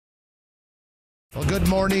Well, good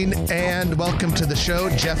morning and welcome to the show.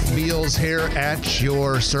 Jeff Beals here at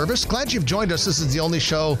your service. Glad you've joined us. This is the only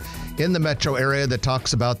show in the metro area that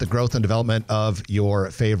talks about the growth and development of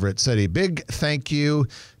your favorite city. Big thank you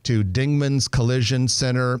to Dingman's Collision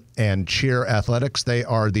Center and Cheer Athletics. They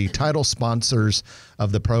are the title sponsors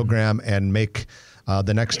of the program and make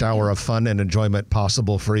the next hour of fun and enjoyment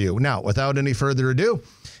possible for you. Now, without any further ado,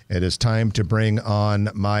 it is time to bring on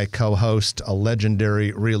my co-host, a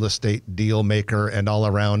legendary real estate deal maker and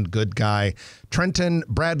all-around good guy, Trenton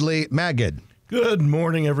Bradley Magid. Good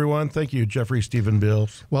morning, everyone. Thank you, Jeffrey Stephen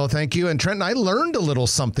Bills. Well, thank you. And Trenton, I learned a little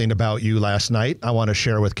something about you last night I want to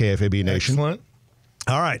share with KFAB Nation. Excellent.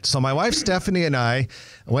 All right. So my wife, Stephanie, and I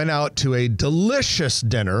went out to a delicious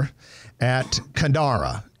dinner at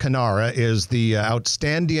Kanara. Kanara is the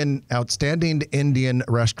outstanding Indian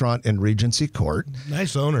restaurant in Regency Court.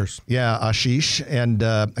 Nice owners. Yeah, Ashish, and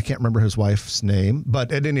I can't remember his wife's name,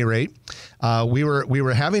 but at any rate, we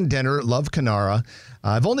were having dinner. Love Kanara.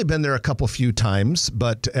 I've only been there a few times,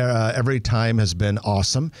 but every time has been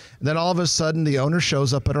awesome. And then all of a sudden, the owner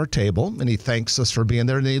shows up at our table, and he thanks us for being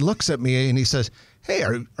there. And he looks at me and he says, "Hey,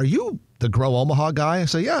 are you the Grow Omaha guy?" I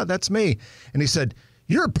say, "Yeah, that's me." And he said,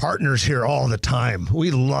 "Your partner's here all the time.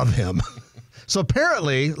 We love him." So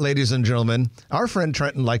apparently, ladies and gentlemen, our friend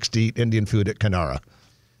Trenton likes to eat Indian food at Kanara.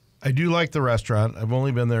 I do like the restaurant. I've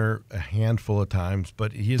only been there a handful of times,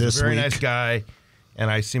 but he's a very nice guy,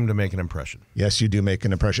 and I seem to make an impression. Yes, you do make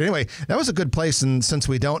an impression. Anyway, that was a good place, and since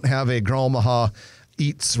we don't have a Grow Omaha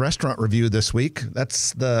Eats restaurant review this week,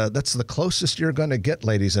 that's the closest you're going to get,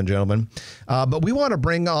 ladies and gentlemen. But we want to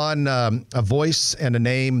bring on a voice and a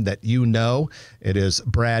name that you know. It is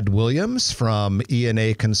Brad Williams from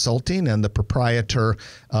E&A Consulting and the proprietor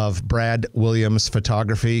of Brad Williams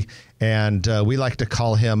Photography. And we like to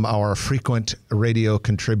call him our frequent radio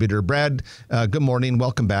contributor. Brad, good morning.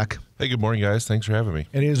 Welcome back. Hey, good morning, guys. Thanks for having me.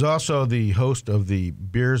 And he's also the host of the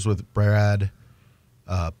Beers with Brad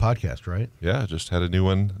podcast, right? Yeah, just had a new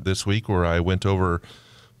one this week where I went over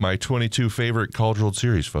my 22 favorite College World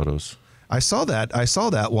Series photos. I saw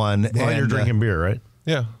that one. While you're drinking beer, right?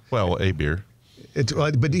 Yeah, well, a beer.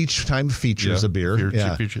 But each time features a beer.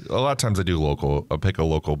 A lot of times I do local. I'll pick a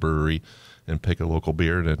local brewery and pick a local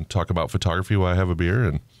beer and then talk about photography while I have a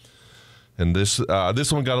beer. And this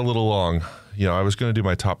one got a little long. You know, I was going to do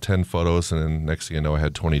my top 10 photos, and then next thing you know, I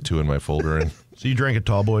had 22 in my folder. And so you drank a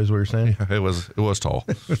tall boy, is what you're saying? It was tall.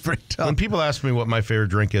 Pretty tall. When people ask me what my favorite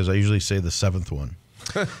drink is, I usually say the seventh one.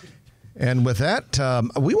 And with that,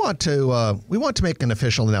 we want to make an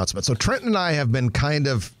official announcement. So Trenton and I have been kind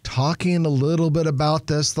of talking a little bit about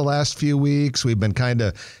this the last few weeks. We've been kind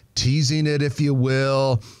of teasing it, if you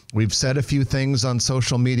will. We've said a few things on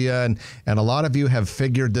social media, and a lot of you have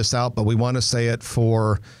figured this out, but we want to say it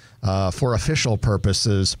for official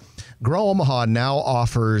purposes. Grow Omaha now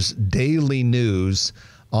offers daily news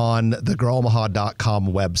on the growomaha.com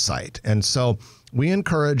website. And so we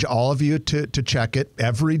encourage all of you to check it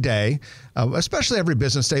every day, especially every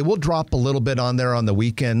business day. We'll drop a little bit on there on the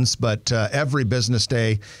weekends, but every business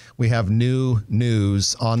day we have new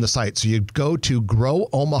news on the site. So you go to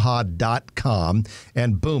growomaha.com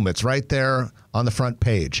and boom, it's right there on the front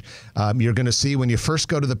page. You're going to see when you first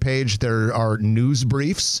go to the page, there are news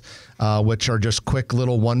briefs, which are just quick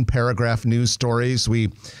little one-paragraph news stories. We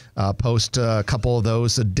post a couple of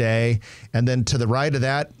those a day. And then to the right of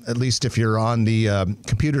that, at least if you're on the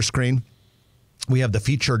computer screen, we have the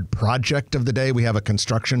featured project of the day. We have a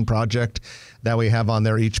construction project that we have on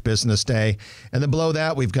there each business day. And then below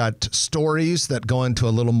that, we've got stories that go into a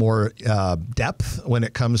little more depth when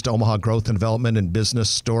it comes to Omaha growth and development and business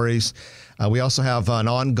stories. We also have an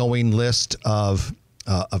ongoing list of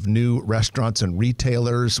new restaurants and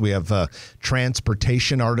retailers. We have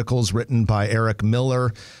transportation articles written by Eric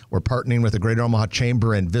Miller. We're partnering with the Greater Omaha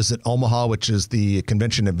Chamber and Visit Omaha, which is the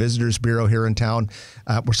Convention and Visitors Bureau here in town.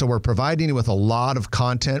 So we're providing you with a lot of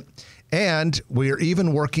content. And we're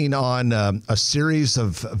even working on a series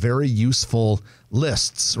of very useful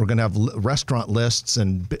lists. We're going to have restaurant lists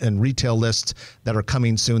and retail lists that are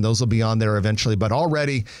coming soon. Those will be on there eventually. But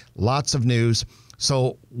already, lots of news.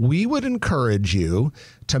 So we would encourage you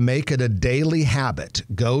to make it a daily habit.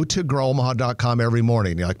 Go to growomaha.com every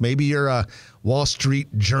morning. Like maybe you're a Wall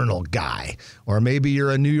Street Journal guy, or maybe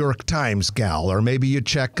you're a New York Times gal, or maybe you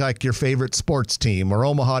check like your favorite sports team or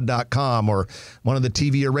omaha.com or one of the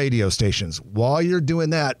TV or radio stations. While you're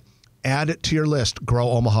doing that, add it to your list,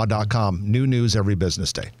 growomaha.com. New news every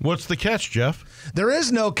business day. What's the catch, Jeff? There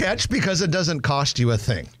is no catch because it doesn't cost you a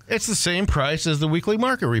thing. It's the same price as the weekly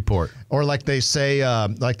market report. Or like they say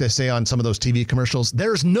on some of those TV commercials,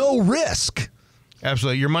 there's no risk.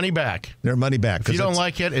 Absolutely. Your money back. Their money back. If you don't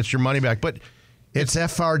like it, it's your money back. But It's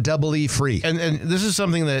FREE free. And this is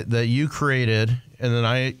something that you created and then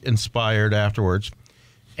I inspired afterwards.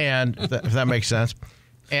 And if that makes sense.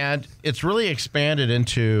 And it's really expanded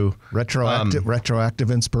into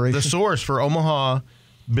retroactive inspiration. The source for Omaha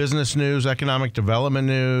business news, economic development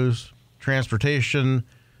news, transportation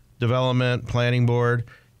development, planning board.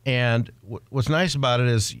 And what's nice about it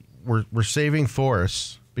is we're saving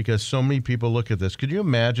forests because so many people look at this. Could you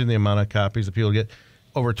imagine the amount of copies that people get?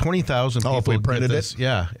 Over 20,000 people if we printed get this. it?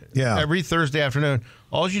 Yeah. Every Thursday afternoon.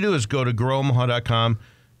 All you do is go to growomaha.com,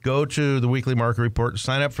 go to the weekly market report,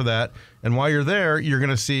 sign up for that. And while you're there, you're going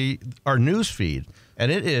to see our news feed.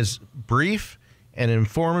 And it is brief and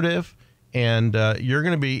informative, and you're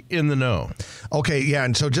going to be in the know. Okay, yeah.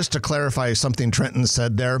 And so just to clarify something Trenton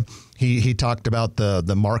said there, he talked about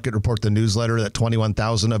the market report, the newsletter that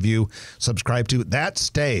 21,000 of you subscribe to. That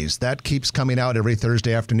stays. That keeps coming out every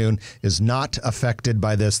Thursday afternoon, is not affected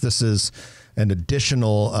by this. This is an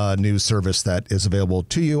additional news service that is available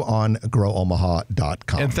to you on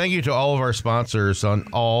growomaha.com. And thank you to all of our sponsors on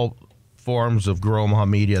all forms of Grow Omaha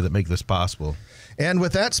media that make this possible. And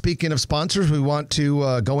with that, speaking of sponsors, we want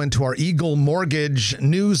to go into our Eagle Mortgage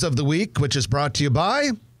News of the Week, which is brought to you by...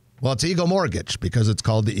 Well, it's Eagle Mortgage because it's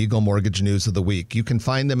called the Eagle Mortgage News of the Week. You can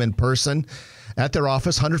find them in person at their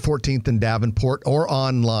office, 114th in Davenport, or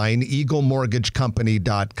online,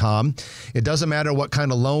 eaglemortgagecompany.com. It doesn't matter what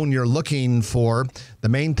kind of loan you're looking for. The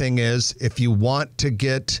main thing is if you want to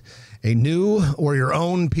get a new or your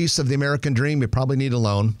own piece of the American dream, you probably need a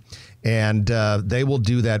loan. And they will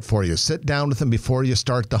do that for you. Sit down with them before you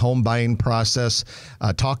start the home buying process.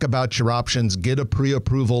 Talk about your options. Get a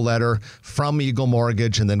pre-approval letter from Eagle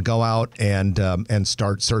Mortgage, and then go out and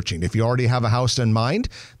start searching. If you already have a house in mind,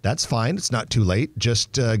 that's fine. It's not too late.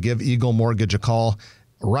 Just give Eagle Mortgage a call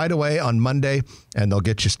right away on Monday, and they'll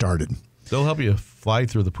get you started. They'll help you fly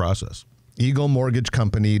through the process.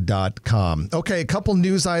 EagleMortgageCompany.com. Okay, a couple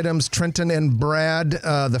news items, Trenton and Brad.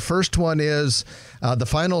 The first one is the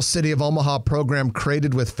final City of Omaha program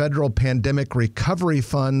created with federal pandemic recovery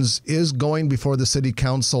funds is going before the City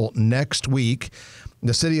Council next week.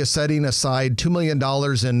 The city is setting aside $2 million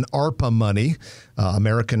in ARPA money,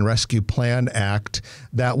 American Rescue Plan Act,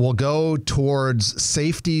 that will go towards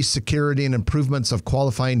safety, security, and improvements of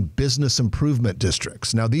qualifying business improvement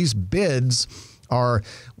districts. Now, these bids are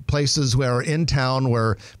places where in town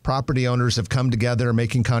where property owners have come together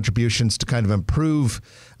making contributions to kind of improve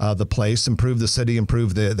the place, improve the city,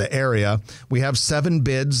 improve the area. We have 7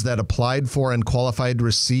 bids that applied for and qualified to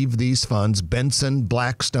receive these funds: Benson,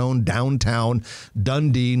 Blackstone, Downtown,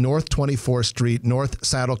 Dundee, North 24th Street, North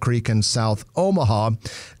Saddle Creek, and South Omaha. A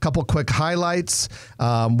couple quick highlights.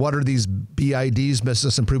 What are these BIDs,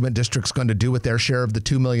 Business Improvement Districts, going to do with their share of the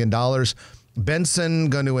 $2 million? Benson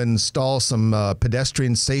going to install some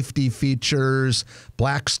pedestrian safety features.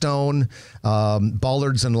 Blackstone,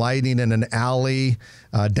 bollards and lighting in an alley.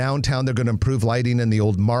 Downtown, they're going to improve lighting in the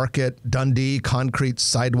old market. Dundee, concrete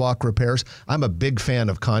sidewalk repairs. I'm a big fan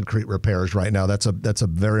of concrete repairs right now. That's a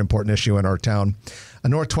very important issue in our town.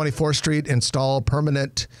 North 24th Street, install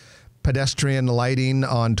permanent pedestrian lighting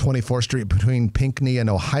on 24th Street between Pinckney and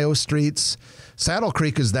Ohio Streets. Saddle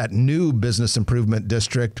Creek is that new business improvement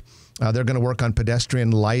district. They're going to work on pedestrian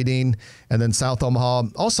lighting. And then South Omaha,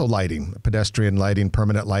 also lighting, pedestrian lighting,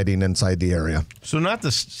 permanent lighting inside the area. So not the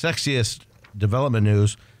sexiest development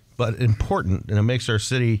news, but important, and it makes our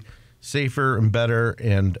city safer and better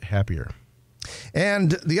and happier.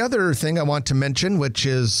 And the other thing I want to mention, which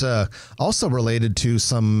is also related to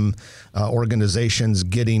some organizations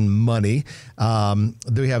getting money,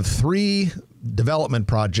 we have 3 development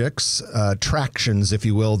projects, tractions, if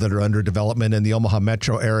you will, that are under development in the Omaha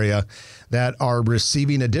metro area that are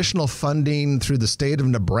receiving additional funding through the state of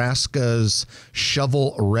Nebraska's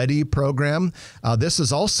Shovel Ready program. This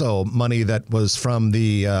is also money that was from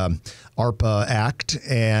the ARPA Act,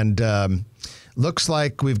 and looks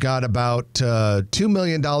like we've got about $2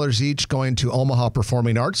 million each going to Omaha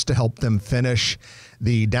Performing Arts to help them finish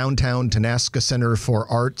the Downtown Tenaska Center for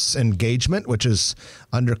Arts Engagement, which is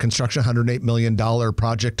under construction, $108 million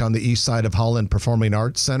project on the east side of Holland Performing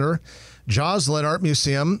Arts Center. Joslyn Art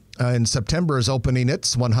Museum in September is opening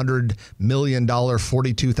its $100 million,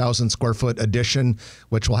 42,000 square foot addition,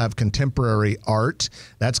 which will have contemporary art.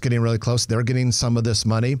 That's getting really close. They're getting some of this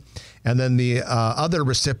money. And then the other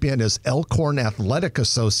recipient is Elkhorn Athletic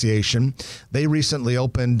Association. They recently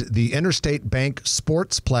opened the Interstate Bank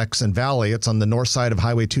Sportsplex in Valley. It's on the north side of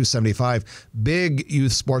Highway 275. Big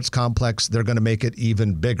youth sports complex. They're going to make it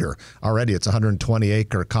even bigger. Already it's a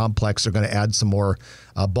 120-acre complex. They're going to add some more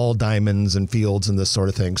ball diamonds and fields and this sort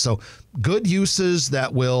of thing. So good uses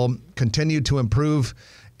that will continue to improve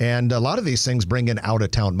And a lot of these things bring in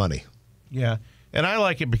out-of-town money. Yeah, and I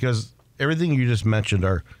like it because everything you just mentioned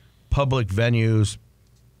are public venues,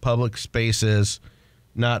 public spaces,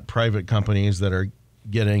 not private companies that are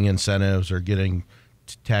getting incentives or getting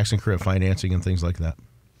tax increment financing and things like that.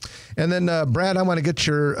 And then, Brad, I want to get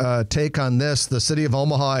your take on this. The City of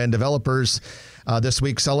Omaha and developers this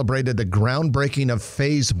week celebrated the groundbreaking of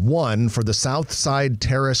Phase 1 for the Southside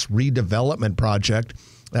Terrace redevelopment project.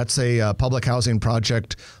 That's a public housing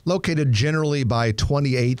project located generally by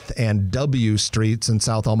 28th and W Streets in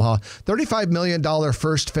South Omaha. $35 million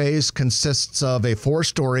first phase consists of a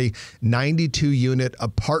 4-story, 92-unit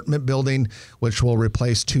apartment building, which will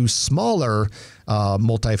replace 2 smaller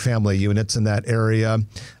multifamily units in that area.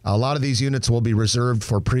 A lot of these units will be reserved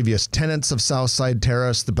for previous tenants of Southside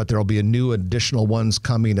Terrace, but there will be new additional ones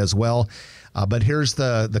coming as well. But here's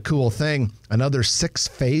the cool thing. Another 6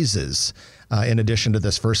 phases in addition to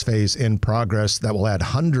this first phase in progress that will add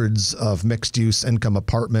hundreds of mixed-use income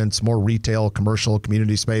apartments, more retail, commercial,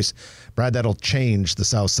 community space. Brad, that'll change the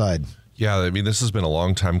South Side. Yeah, I mean, this has been a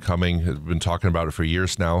long time coming. I've been talking about it for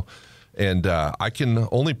years now. And I can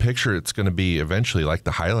only picture it's going to be eventually like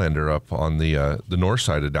the Highlander up on the north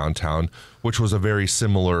side of downtown, which was a very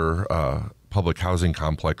similar public housing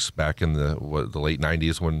complex back in the late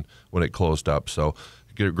 90s when it closed up. So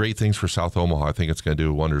great things for South Omaha. I think it's going to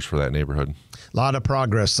do wonders for that neighborhood. A lot of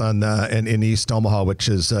progress on in East Omaha, which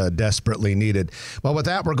is desperately needed. Well, with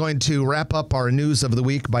that, we're going to wrap up our news of the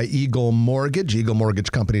week by Eagle Mortgage,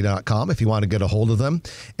 eaglemortgagecompany.com if you want to get a hold of them.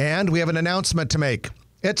 And we have an announcement to make.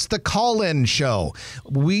 It's the call-in show.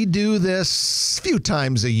 We do this a few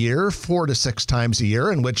times a year, 4 to 6 times a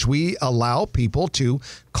year, in which we allow people to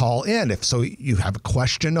call in. If so, you have a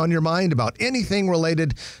question on your mind about anything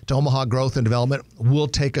related to Omaha growth and development, we'll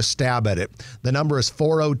take a stab at it. The number is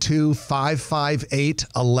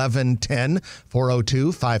 402-558-1110,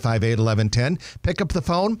 402-558-1110. Pick up the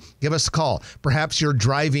phone, give us a call. Perhaps you're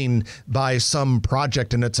driving by some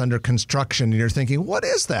project and it's under construction and you're thinking, what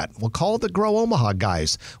is that? Well, call the Grow Omaha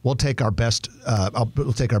guys. We'll take our best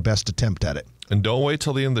attempt at it. And don't wait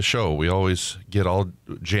till the end of the show. We always get all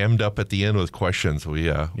jammed up at the end with questions. We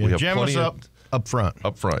have jam plenty us up front.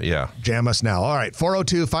 Up front, yeah. Jam us now. All right,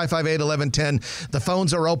 402-558-1110. The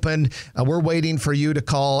phones are open. We're waiting for you to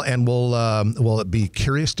call, and we'll be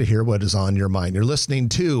curious to hear what is on your mind. You're listening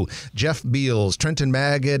to Jeff Beals, Trenton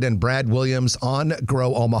Magid, and Brad Williams on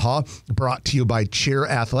Grow Omaha, brought to you by Cheer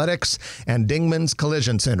Athletics and Dingman's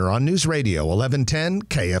Collision Center on News Radio 1110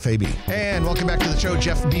 KFAB. And welcome back to the show.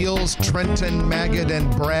 Jeff Beals, Trenton Magid, and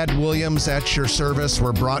Brad Williams at your service.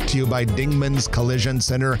 We're brought to you by Dingman's Collision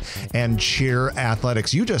Center and Cheer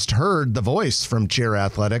Athletics. You just heard the voice from Cheer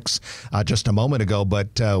Athletics just a moment ago,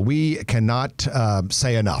 but we cannot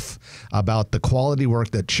say enough about the quality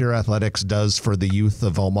work that Cheer Athletics does for the youth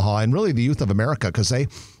of Omaha and really the youth of America, because they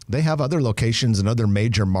have other locations in other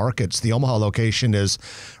major markets. The Omaha location is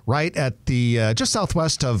right at the just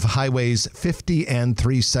southwest of highways 50 and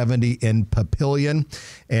 370 in Papillion,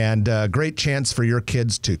 and great chance for your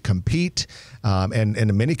kids to compete, and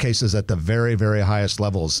in many cases at the very, very highest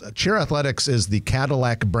levels. Cheer Athletics is the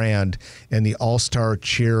Cadillac brand in the all-star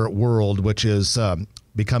cheer world, which is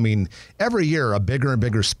becoming every year a bigger and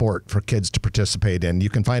bigger sport for kids to participate in. You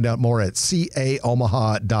can find out more at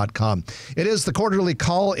caomaha.com. It is the quarterly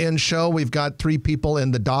call-in show. We've got 3 people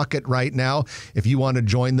in the docket right now. If you want to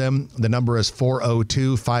join them, the number is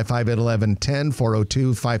 402-558-1110,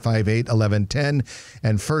 402-558-1110.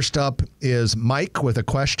 And first up is Mike with a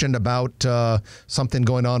question about something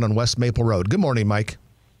going on West Maple Road. Good morning, Mike.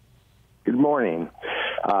 Good morning.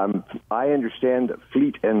 I understand that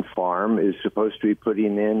Fleet and Farm is supposed to be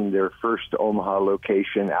putting in their first Omaha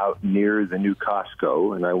location out near the new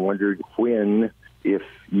Costco, and I wondered if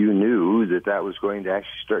you knew that was going to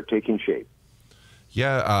actually start taking shape.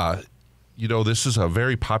 Yeah, this is a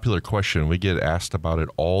very popular question. We get asked about it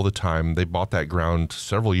all the time. They bought that ground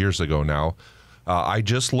several years ago now. I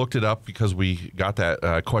just looked it up because we got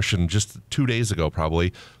that question just 2 days ago,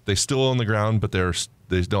 probably. They still own the ground, but they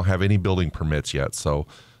don't have any building permits yet. So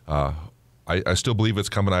I still believe it's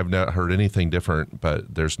coming. I've not heard anything different,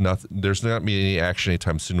 but there's not be any action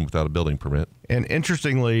anytime soon without a building permit. And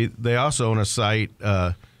interestingly, they also own a site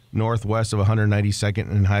northwest of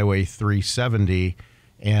 192nd and Highway 370,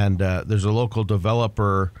 and there's a local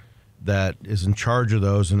developer that is in charge of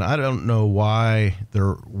those, and I don't know why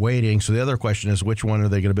they're waiting. So the other question is, which one are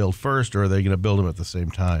they going to build first, or are they going to build them at the same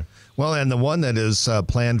time? Well, and the one that is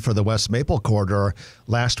planned for the West Maple corridor,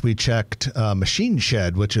 last we checked, Machine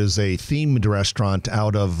Shed, which is a themed restaurant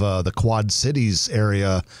out of the Quad Cities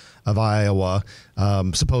area of Iowa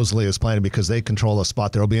supposedly is planning because they control a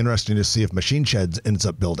spot there. It'll be interesting to see if Machine Sheds ends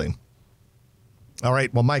up building. All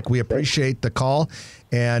right. Well, Mike, we appreciate the call.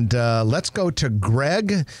 And let's go to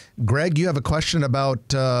Greg. Greg, you have a question about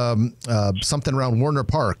something around Warner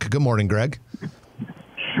Park. Good morning, Greg.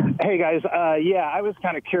 Hey, guys. I was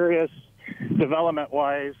kind of curious,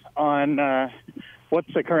 development-wise, on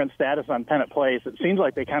what's the current status on Pennant Place. It seems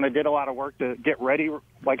like they kind of did a lot of work to get ready,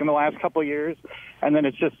 like in the last couple of years, and then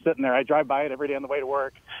it's just sitting there. I drive by it every day on the way to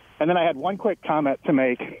work. And then I had one quick comment to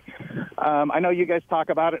make. I know you guys talk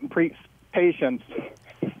about it in patience,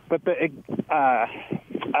 but the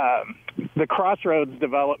Crossroads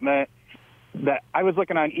development that I was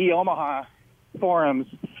looking on eOmaha forums,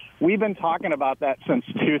 we've been talking about that since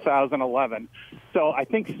 2011. So I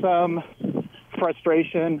think some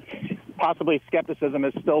frustration, possibly skepticism,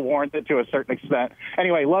 is still warranted to a certain extent.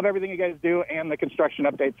 Anyway, love everything you guys do and the construction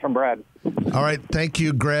updates from Brad. All right. Thank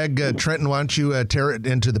you, Greg. Trenton, why don't you tear it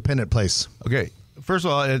into the Pennant Place? Okay. First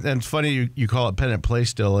of all, and it's funny you call it Pennant Place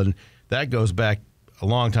still, and that goes back a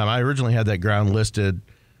long time. I originally had that ground listed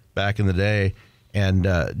back in the day, and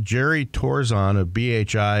Jerry Torzon of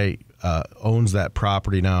BHI owns that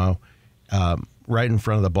property now, right in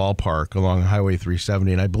front of the ballpark along Highway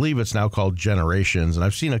 370, and I believe it's now called Generations. And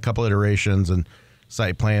I've seen a couple iterations and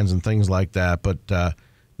site plans and things like that, but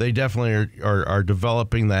they definitely are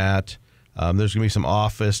developing that. There's going to be some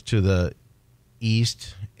office to the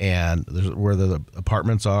east, and there's where the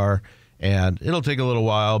apartments are, and it'll take a little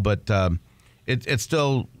while, but it's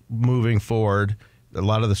still moving forward. A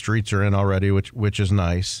lot of the streets are in already, which is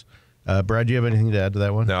nice. Brad, do you have anything to add to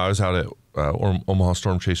that one? No, I was out at Omaha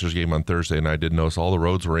Storm Chasers game on Thursday, and I did notice all the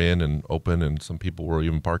roads were in and open, and some people were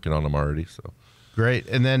even parking on them already. So great.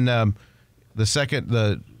 And then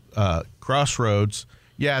the Crossroads.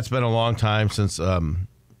 Yeah, it's been a long time since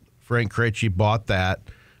Frank Krejci bought that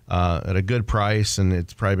at a good price, and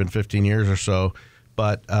it's probably been 15 years or so.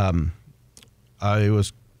 But I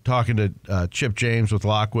was talking to Chip James with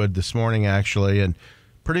Lockwood this morning, actually, and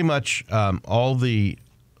pretty much all the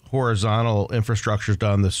horizontal infrastructure is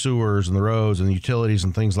done, the sewers and the roads and the utilities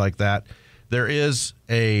and things like that. There is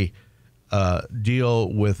a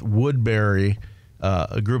deal with Woodbury,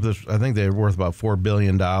 a group that I think they're worth about $4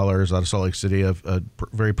 billion out of Salt Lake City, a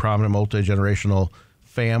very prominent multi-generational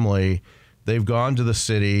family. They've gone to the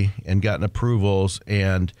city and gotten approvals,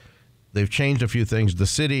 and they've changed a few things. The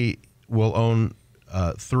city will own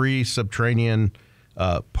 3 subterranean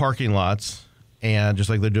parking lots, and just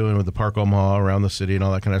like they're doing with the Park Omaha around the city and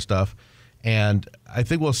all that kind of stuff. And I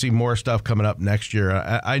think we'll see more stuff coming up next year.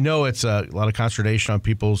 I know it's a lot of consternation on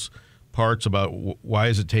people's parts about why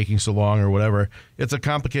is it taking so long or whatever. It's a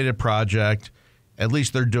complicated project. At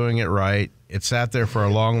least they're doing it right. It sat there for a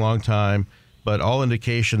long, long time, but all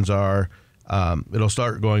indications are it'll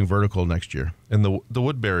start going vertical next year. And the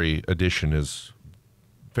Woodbury addition is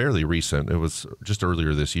fairly recent. It was just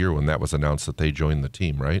earlier this year when that was announced that they joined the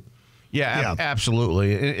team, right? Yeah.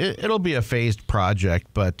 Absolutely. It'll be a phased project,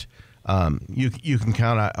 but you can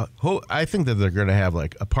count on. I think that they're going to have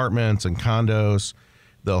like apartments and condos.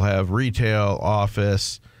 They'll have retail,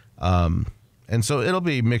 office, and so it'll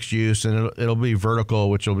be mixed use, and it'll be vertical,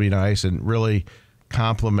 which will be nice and really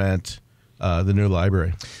complement the new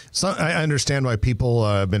library. So I understand why people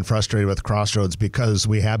have been frustrated with Crossroads, because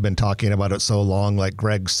we have been talking about it so long, like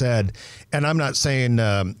Greg said. And I'm not saying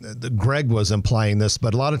Greg was implying this,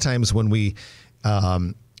 but a lot of times when we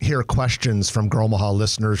hear questions from Omaha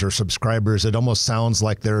listeners or subscribers, it almost sounds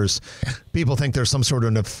like people think there's some sort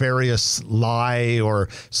of nefarious lie or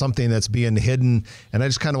something that's being hidden. And I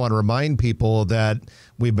just kind of want to remind people that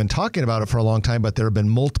we've been talking about it for a long time, but there have been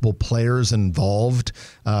multiple players involved,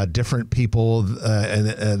 different people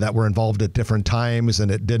that were involved at different times, and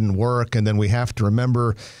it didn't work. And then we have to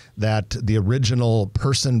remember that the original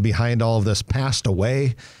person behind all of this passed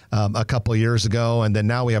away a couple of years ago. And then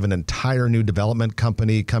now we have an entire new development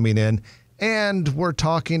company coming in. And we're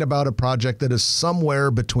talking about a project that is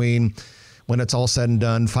somewhere between, when it's all said and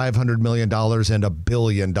done, $500 million and $1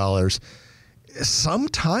 billion.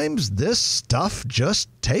 Sometimes this stuff just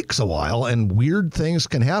takes a while and weird things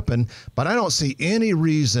can happen, but I don't see any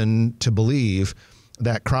reason to believe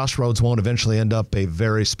that Crossroads won't eventually end up a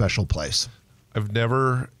very special place. I've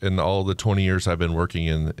never, in all the 20 years I've been working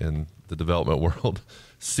in the development world,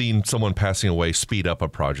 seen someone passing away speed up a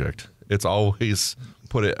project. It's always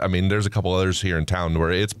there's a couple others here in town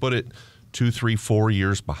where it's put it 2, 3, 4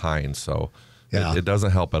 years behind. So it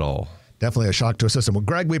doesn't help at all. Definitely a shock to a system. Well,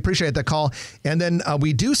 Greg, we appreciate the call. And then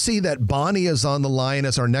we do see that Bonnie is on the line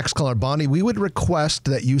as our next caller. Bonnie, we would request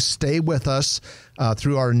that you stay with us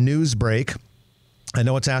through our news break. I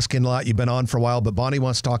know it's asking a lot. You've been on for a while, but Bonnie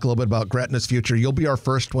wants to talk a little bit about Gretna's future. You'll be our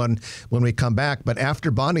first one when we come back. But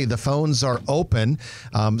after Bonnie, the phones are open.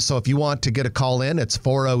 So if you want to get a call in, it's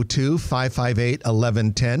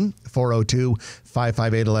 402-558-1110.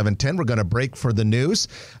 402-558-1110. We're going to break for the news.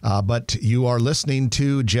 But you are listening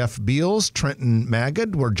to Jeff Beals, Trenton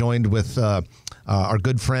Magid. We're joined with our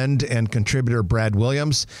good friend and contributor, Brad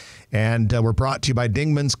Williams. And we're brought to you by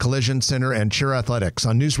Dingman's Collision Center and Cheer Athletics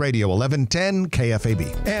on News Radio 1110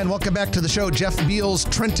 KFAB. And welcome back to the show. Jeff Beals,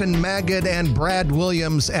 Trenton Magid, and Brad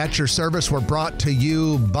Williams at your service. We're brought to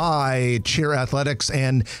you by Cheer Athletics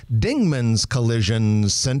and Dingman's Collision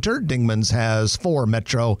Center. Dingman's has 4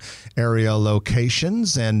 metro area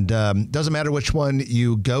locations, and doesn't matter which one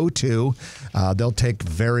you go to, they'll take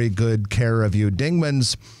very good care of you.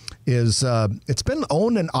 Dingman's is it's been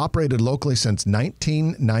owned and operated locally since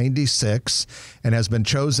 1996 and has been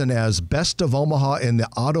chosen as Best of Omaha in the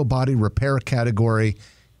auto body repair category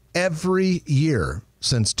every year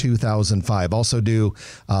since 2005. Also do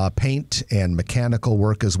paint and mechanical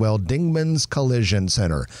work as well. Dingman's Collision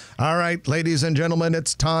Center. All right, ladies and gentlemen,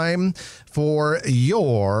 it's time for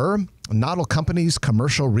your Noddle Company's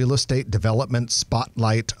Commercial Real Estate Development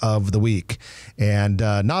Spotlight of the Week. And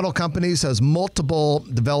Noddle Companies has multiple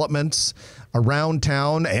developments around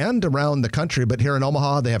town and around the country, but here in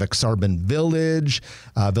Omaha, they have Exarban Village,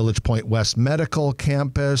 Village Point West Medical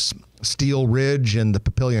Campus, Steel Ridge in the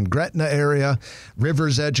Papillion Gretna area,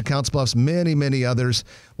 River's Edge and Council Bluffs, many, many others.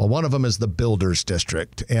 Well, one of them is the Builders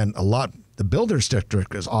District, and the Builders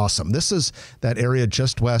District is awesome. This is that area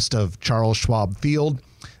just west of Charles Schwab Field.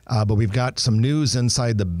 But we've got some news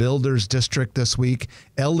inside the Builders District this week.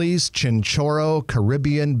 Ellie's Chinchorro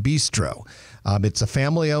Caribbean Bistro. It's a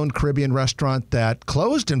family-owned Caribbean restaurant that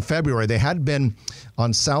closed in February. They had been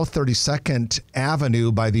on South 32nd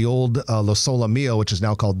Avenue by the old La Sola Mio, which is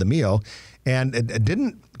now called the Mio. And it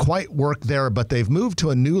didn't quite work there, but they've moved to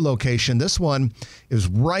a new location. This one is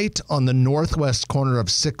right on the northwest corner of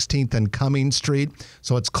 16th and Cumming Street.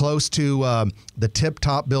 So it's close to the Tip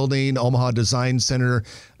Top Building, Omaha Design Center,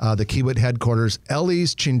 the Kiewit headquarters.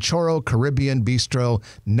 Ellie's Chinchorro Caribbean Bistro,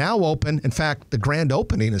 now open. In fact, the grand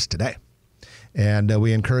opening is today. And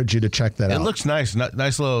we encourage you to check that out. It looks nice.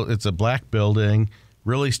 Nice little, it's a black building,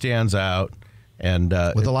 really stands out. And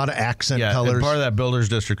with a lot of accent colors. And part of that Builders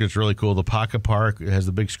District is really cool. The Pocket Park has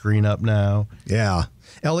the big screen up now. Yeah.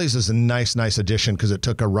 Ellie's is a nice addition because it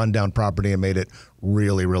took a rundown property and made it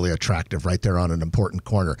really, really attractive right there on an important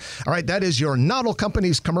corner. All right, that is your Noddle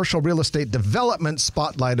Companies Commercial Real Estate Development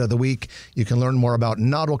Spotlight of the Week. You can learn more about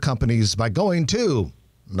Noddle Companies by going to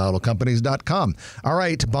NoddleCompanies.com. All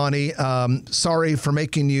right, Bonnie, sorry for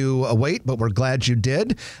making you wait, but we're glad you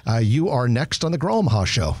did. You are next on the Grow Omaha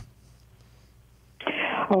Show.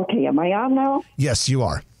 Okay, am I on now? Yes, you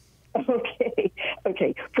are.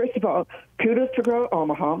 Okay. First of all, kudos to Grow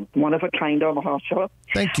Omaha, one of a kind Omaha show.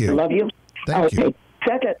 Thank you. Love you. Thank you.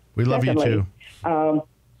 We love you too.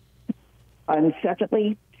 And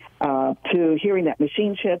secondly, to hearing that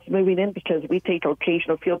Machine Shed's moving in, because we take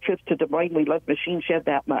occasional field trips to Des Moines. We love Machine Shed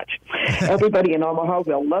that much. Everybody in Omaha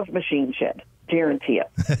will love Machine Shed. Guarantee it.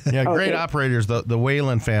 Yeah, great operators. The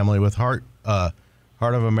Whalen family with Heart of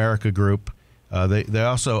America Group. They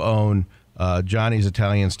also own Johnny's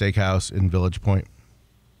Italian Steakhouse in Village Point.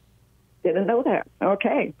 Didn't know that.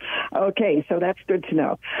 Okay, so that's good to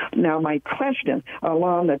know. Now, my question,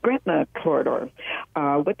 along the Gretna corridor,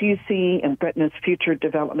 what do you see in Gretna's future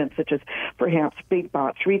development, such as perhaps big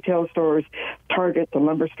box retail stores, Target, the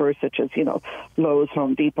lumber stores such as, Lowe's,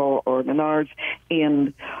 Home Depot, or Menards,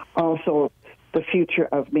 and also the future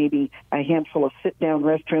of maybe a handful of sit-down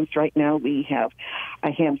restaurants? Right now we have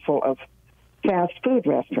a handful of fast food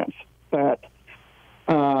restaurants, but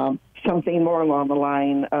something more along the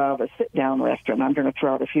line of a sit-down restaurant. I'm going to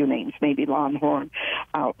throw out a few names, maybe Longhorn,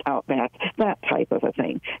 Outback, that type of a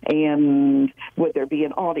thing. And would there be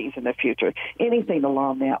an Aldi's in the future? Anything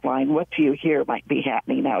along that line? What do you hear might be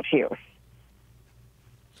happening out here?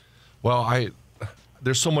 Well,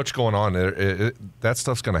 there's so much going on. That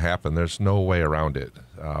stuff's going to happen. There's no way around it.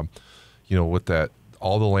 With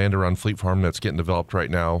all the land around Fleet Farm that's getting developed right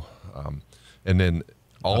now, and then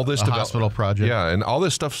all this hospital project. Yeah, and all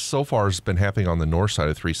this stuff so far has been happening on the north side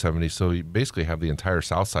of 370. So you basically have the entire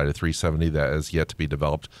south side of 370 that is yet to be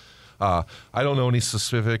developed. I don't know any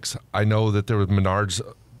specifics. I know that there was Menards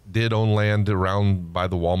did own land around by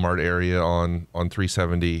the Walmart area on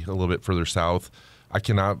 370, a little bit further south. I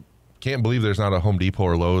can't believe there's not a Home Depot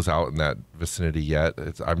or Lowe's out in that vicinity yet.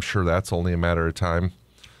 I'm sure that's only a matter of time.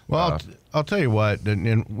 Well, I'll tell you what,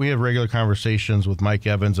 and we have regular conversations with Mike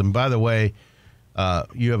Evans. And by the way,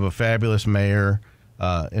 you have a fabulous mayor.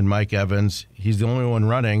 and Mike Evans. He's the only one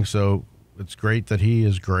running, so it's great that he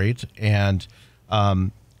is great. And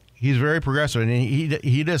he's very progressive, and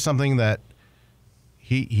he does something that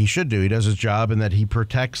he should do. He does his job in that he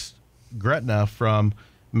protects Gretna from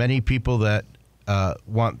many people that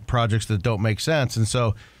want projects that don't make sense. And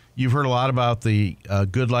so you've heard a lot about the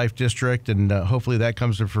Good Life District, and hopefully that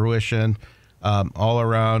comes to fruition all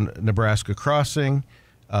around Nebraska Crossing.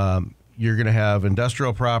 You're going to have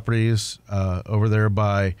industrial properties over there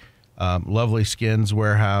by Lovely Skins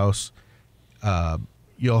Warehouse.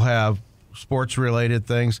 You'll have sports-related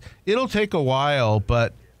things. It'll take a while,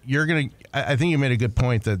 but you're going to. I think you made a good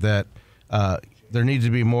point that there needs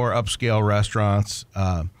to be more upscale restaurants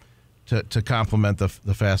to complement the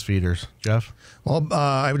fast feeders. Jeff? Well,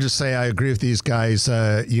 I would just say I agree with these guys.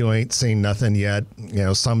 You ain't seen nothing yet.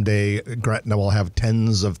 Someday Gretna will have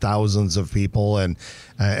tens of thousands of people and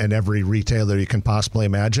every retailer you can possibly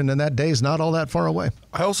imagine, and that day is not all that far away.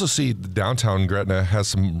 I also see downtown Gretna has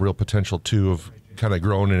some real potential, too, of kind of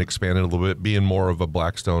growing and expanding a little bit, being more of a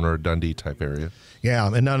Blackstone or a Dundee type area.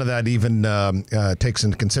 Yeah, and none of that even takes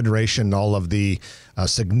into consideration all of the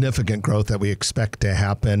significant growth that we expect to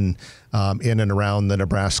happen in and around the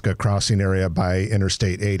Nebraska Crossing area by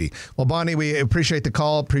Interstate 80. Well, Bonnie, we appreciate the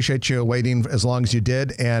call. Appreciate you waiting as long as you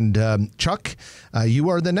did. And Chuck, you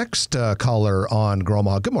are the next caller on Grow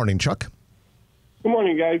Omaha. Good morning, Chuck. Good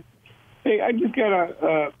morning, guys. Hey, I just got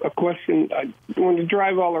a question. I want to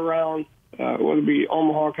drive all around, whether it be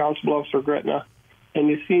Omaha, Council Bluffs, or Gretna, and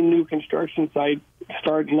you see new construction sites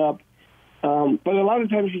starting up. But a lot of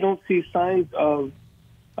times you don't see signs of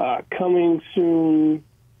coming soon,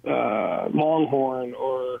 Longhorn,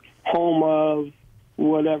 or home of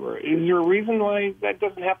whatever. Is there a reason why that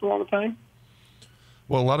doesn't happen all the time?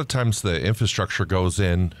 Well, a lot of times the infrastructure goes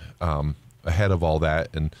in ahead of all that,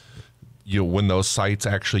 and when those sites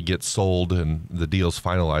actually get sold and the deal's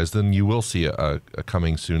finalized, then you will see a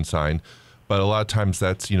coming soon sign. But a lot of times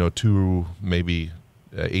that's 2, maybe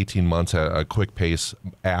 18 months at a quick pace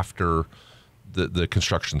after the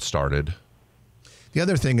construction started. The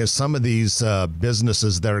other thing is some of these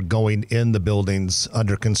businesses that are going in the buildings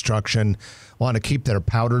under construction want to keep their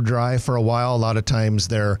powder dry for a while. A lot of times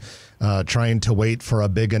they're trying to wait for a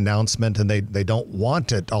big announcement, and they don't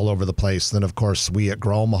want it all over the place. Then, of course, we at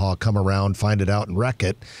Grow Omaha come around, find it out, and wreck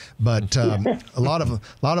it. But a lot of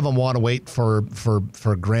them want to wait for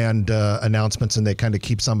grand announcements, and they kind of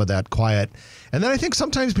keep some of that quiet. And then I think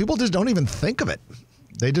sometimes people just don't even think of it.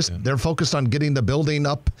 They're focused on getting the building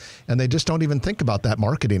up, and they just don't even think about that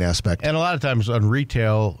marketing aspect. And a lot of times on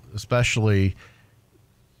retail, especially,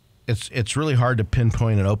 it's really hard to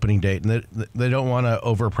pinpoint an opening date, and they don't want to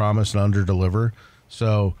overpromise and underdeliver,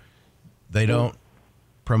 so they don't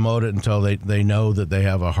promote it until they know that they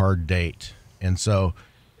have a hard date. And so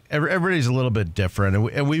everybody's a little bit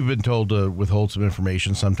different, and we've been told to withhold some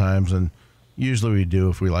information sometimes, and usually we do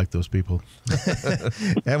if we like those people.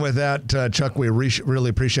 And with that, Chuck, we really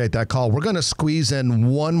appreciate that call. We're going to squeeze in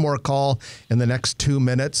one more call in the next 2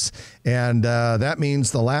 minutes, and that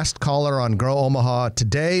means the last caller on Grow Omaha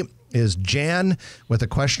today is Jan with a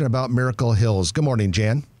question about Miracle Hills. Good morning,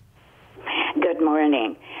 Jan. Good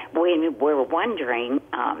morning. We were wondering,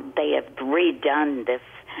 they have redone this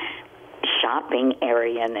shopping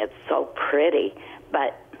area, and it's so pretty,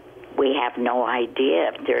 but we have no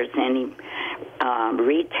idea if there's any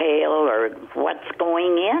retail or what's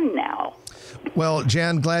going in now. Well,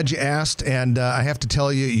 Jan, glad you asked, and I have to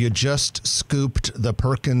tell you, you just scooped the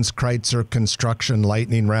Perkins Kreitzer construction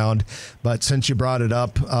lightning round. But since you brought it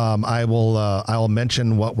up, I will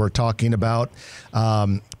mention what we're talking about.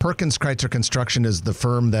 Perkins Kreitzer Construction is the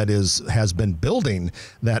firm that has been building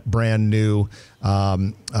that brand new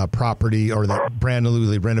property, or that brand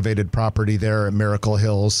newly renovated property there at Miracle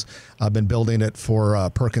Hills. I've been building it for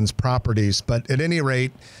Perkins Properties. But at any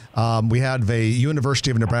rate, we have a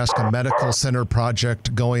University of Nebraska Medical Center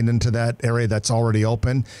project going into that area that's already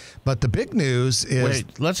open. But the big news is...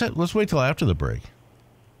 Wait, let's wait till after the break.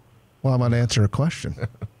 Well, I'm going to answer a question.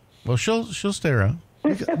 Well, she'll stay around.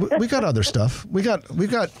 We got other stuff. We got.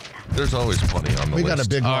 There's always plenty on the list. We got a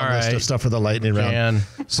big long list of stuff for the lightning round.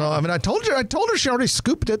 So I told her she already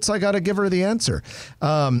scooped it, so I got to give her the answer.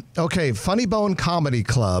 Okay, Funny Bone Comedy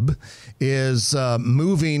Club is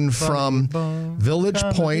moving from Village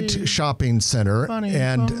Point Shopping Center,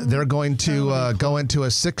 and they're going to go into a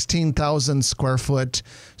 16,000 square foot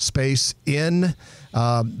space in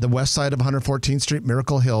the west side of 114th Street,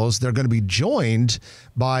 Miracle Hills. They're going to be joined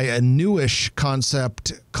by a newish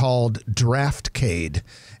concept called Draftcade.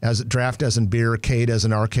 as draft as in beer, cade as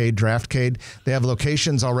in arcade, Draftcade. They have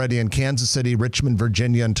locations already in Kansas City, Richmond,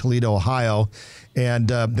 Virginia, and Toledo, Ohio. And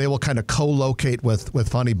they will kind of co-locate with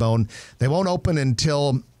Funny Bone. They won't open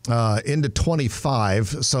until into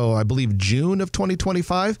 25, so I believe June of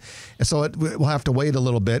 2025. And so we'll have to wait a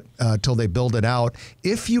little bit till they build it out.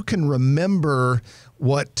 If you can remember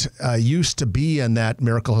what used to be in that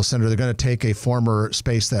Miracle Hill Center, they're going to take a former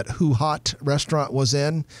space that Who Hot restaurant was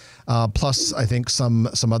in, plus I think some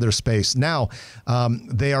other space. Now,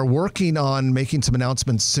 they are working on making some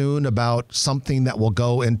announcements soon about something that will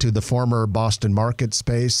go into the former Boston Market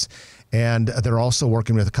space. And they're also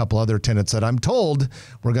working with a couple other tenants that I'm told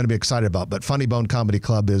we're going to be excited about. But Funny Bone Comedy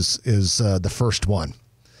Club is the first one.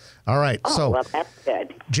 All right. Well, that's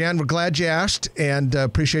good. Jan, we're glad you asked and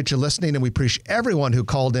appreciate you listening. And we appreciate everyone who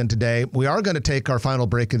called in today. We are going to take our final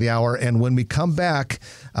break of the hour. And when we come back,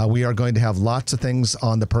 we are going to have lots of things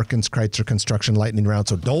on the Perkins Kreitzer Construction Lightning Round.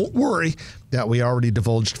 So don't worry that we already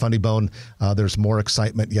divulged Funny Bone. There's more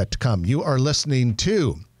excitement yet to come. You are listening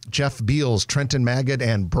to Jeff Beals, Trenton Magid,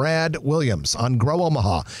 and Brad Williams on Grow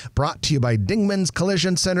Omaha. Brought to you by Dingman's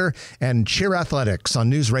Collision Center and Cheer Athletics on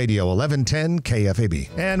News Radio 1110 KFAB.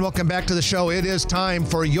 And welcome back to the show. It is time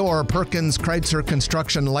for your Perkins Kreitzer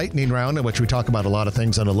Construction Lightning Round, in which we talk about a lot of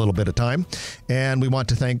things in a little bit of time. And we want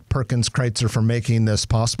to thank Perkins Kreitzer for making this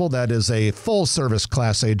possible. That is a full-service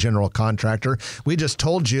Class A general contractor. We just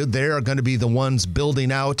told you they are going to be the ones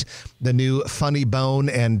building out the new Funny Bone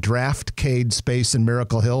and Draftcade space in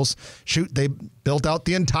Miracle Hill. Shoot, they built out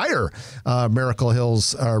the entire Miracle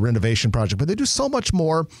Hills renovation project, but they do so much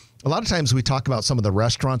more. A lot of times we talk about some of the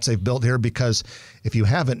restaurants they've built here because if you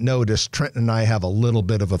haven't noticed, Trenton and I have a little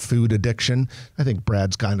bit of a food addiction. I think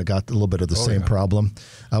Brad's kind of got a little bit of the same problem.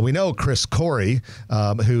 We know Chris Corey,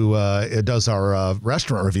 who does our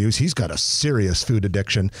restaurant reviews, he's got a serious food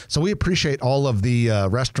addiction. So we appreciate all of the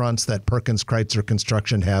restaurants that Perkins Kreitzer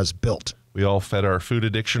Construction has built. We all fed our food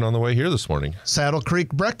addiction on the way here this morning. Saddle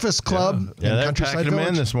Creek Breakfast Club in they're Countryside packing them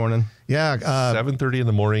Village. in this morning. Yeah. 7:30 in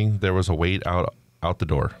the morning, there was a wait out the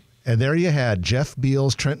door. And there you had Jeff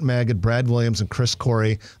Beals, Trent Magid, Brad Williams, and Chris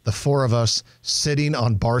Corey, the four of us sitting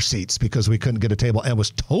on bar seats because we couldn't get a table, and it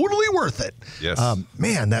was totally worth it. Yes.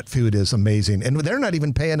 Man, that food is amazing. And they're not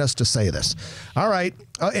even paying us to say this. All right,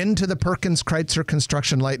 into the Perkins Kreitzer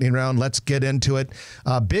Construction Lightning Round. Let's get into it.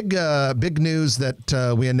 Big news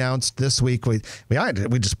that we announced this week. We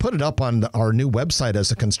just put it up on our new website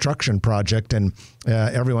as a construction project, and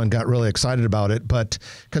everyone got really excited about it. But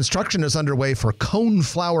construction is underway for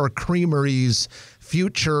Coneflower Creamery's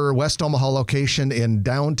future West Omaha location in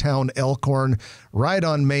downtown Elkhorn, right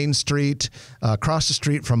on Main Street, across the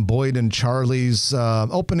street from Boyd and Charlie's.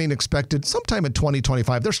 Opening expected sometime in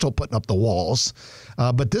 2025. They're still putting up the walls.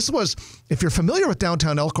 But this was, if you're familiar with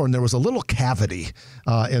downtown Elkhorn, there was a little cavity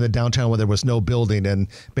in the downtown where there was no building. And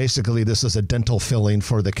basically, this is a dental filling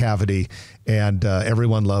for the cavity. And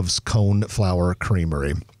everyone loves Coneflower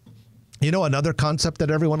Creamery. You know another concept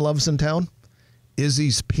that everyone loves in town?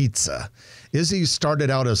 Izzy's Pizza. Izzy's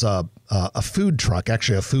started out as a food truck,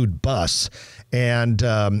 actually a food bus, and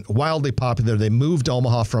wildly popular. They moved to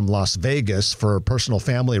Omaha from Las Vegas for personal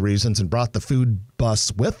family reasons and brought the food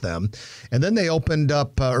bus with them. And then they opened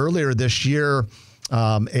up earlier this year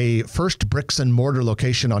a first bricks and mortar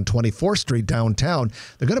location on 24th Street downtown.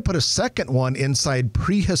 They're going to put a second one inside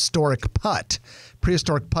Prehistoric Putt.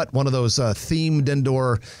 Prehistoric Putt, one of those themed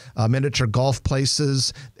indoor miniature golf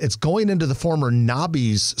places. It's going into the former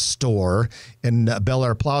Nobby's store in Bel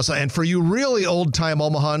Air Plaza. And for you really old-time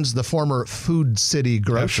Omahans, the former Food City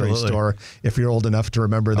grocery store, if you're old enough to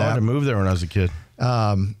remember that. I had to move there when I was a kid.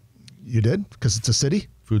 You did? Because it's a city?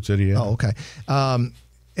 Food City, yeah. Oh, okay.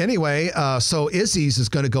 Anyway, so Izzy's is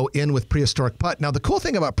going to go in with Prehistoric Putt. Now, the cool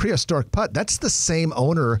thing about Prehistoric Putt, that's the same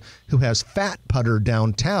owner who has Fat Putter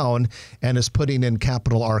downtown and is putting in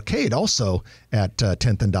Capitol Arcade also at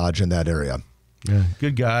 10th and Dodge in that area. Yeah,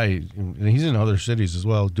 good guy. And he's in other cities as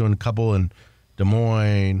well, doing a couple in Des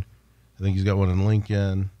Moines. I think he's got one in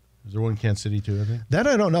Lincoln. Is there one in Kansas City too, I think? That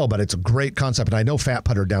I don't know, but it's a great concept. And I know Fat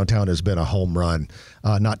Putter downtown has been a home run,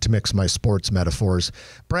 not to mix my sports metaphors.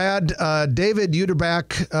 Brad, David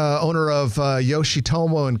Uderbach, owner of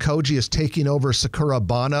Yoshitomo and Koji, is taking over Sakura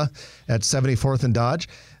Bana at 74th and Dodge.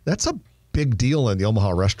 That's a big deal in the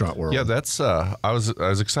Omaha restaurant world. Yeah, that's I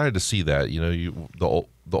was excited to see that. You know,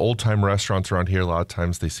 the old time restaurants around here, a lot of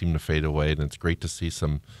times they seem to fade away, and it's great to see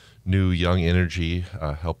some new young energy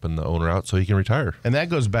helping the owner out so he can retire. And that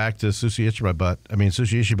goes back to Sushi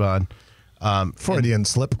Ichiban. Freudian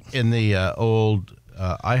slip. In the old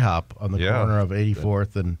IHOP on the corner of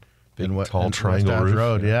 84th and in tall in triangle West Dodge roof.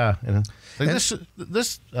 Road. Yeah. And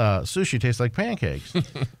this sushi tastes like pancakes.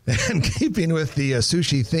 And keeping with the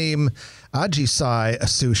sushi theme, Ajisai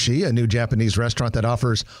Sushi, a new Japanese restaurant that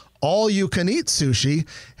offers all-you-can-eat sushi,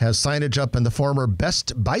 has signage up in the former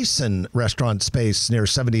Best Bison restaurant space near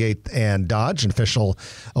 78th and Dodge. An official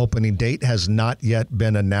opening date has not yet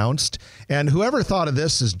been announced. And whoever thought of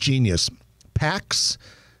this is genius. PAX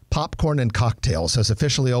Popcorn and Cocktails has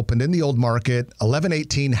officially opened in the Old Market,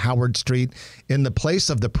 1118 Howard Street, in the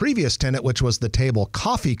place of the previous tenant, which was the Table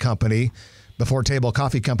Coffee Company, before Table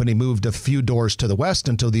Coffee Company moved a few doors to the west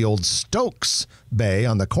into the old Stokes Bay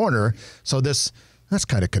on the corner. So that's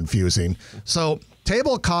kind of confusing. So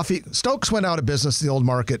Stokes went out of business, the Old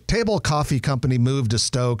Market. Table Coffee Company moved to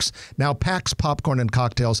Stokes. Now PAX Popcorn and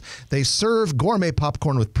Cocktails. They serve gourmet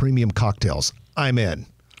popcorn with premium cocktails. I'm in.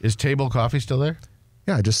 Is Table Coffee still there?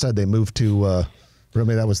 Yeah, I just said they moved to,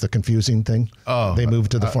 remember that was the confusing thing? Oh. They moved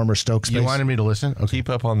to the former Stokes space. You wanted me to listen? Okay. Keep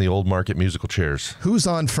up on the Old Market musical chairs. Who's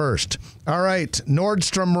on first? All right,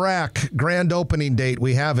 Nordstrom Rack, grand opening date.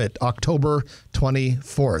 We have it, October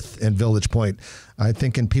 24th in Village Point. I'm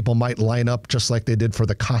thinking people might line up just like they did for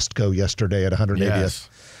the Costco yesterday at 180th. Yes.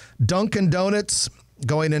 Dunkin' Donuts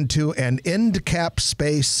going into an end cap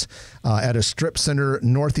space at a strip center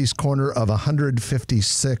northeast corner of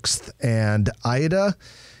 156th and Ida.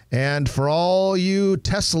 And for all you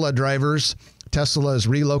Tesla drivers, Tesla is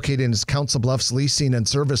relocating its Council Bluffs Leasing and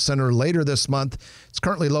Service Center later this month. It's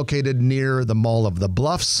currently located near the Mall of the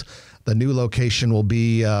Bluffs. The new location will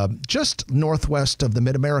be just northwest of the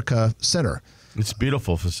Mid-America Center. It's a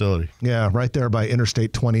beautiful facility. Yeah, right there by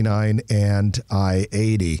Interstate 29 and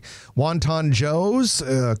I-80. Wonton Joe's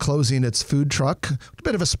closing its food truck. A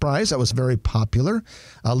bit of a surprise. That was very popular.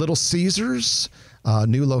 Little Caesars,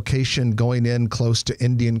 new location going in close to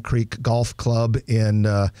Indian Creek Golf Club in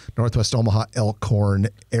northwest Omaha, Elkhorn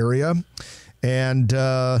area. And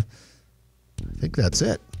I think that's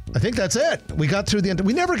it. We got through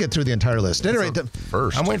we never get through the entire list. At any rate,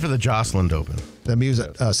 First. I'm waiting for the Jocelyn to open. the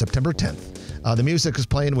music, September 10th. The music is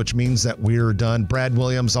playing, which means that we're done. Brad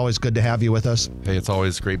Williams, always good to have you with us. Hey, it's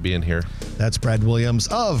always great being here. That's Brad Williams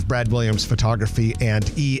of Brad Williams Photography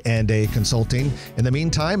and E&A Consulting. In the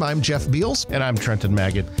meantime, I'm Jeff Beals. And I'm Trenton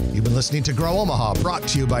Magid. You've been listening to Grow Omaha, brought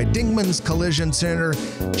to you by Dingman's Collision Center,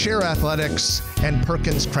 Cheer Athletics, and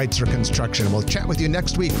Perkins Kreitzer Construction. We'll chat with you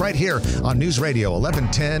next week right here on News Radio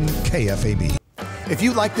 1110 KFAB. If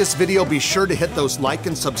you like this video, be sure to hit those like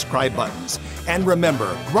and subscribe buttons. And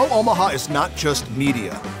remember, Grow Omaha is not just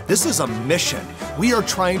media. This is a mission. We are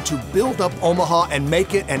trying to build up Omaha and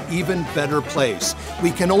make it an even better place.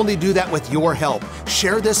 We can only do that with your help.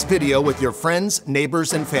 Share this video with your friends,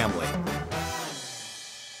 neighbors, and family.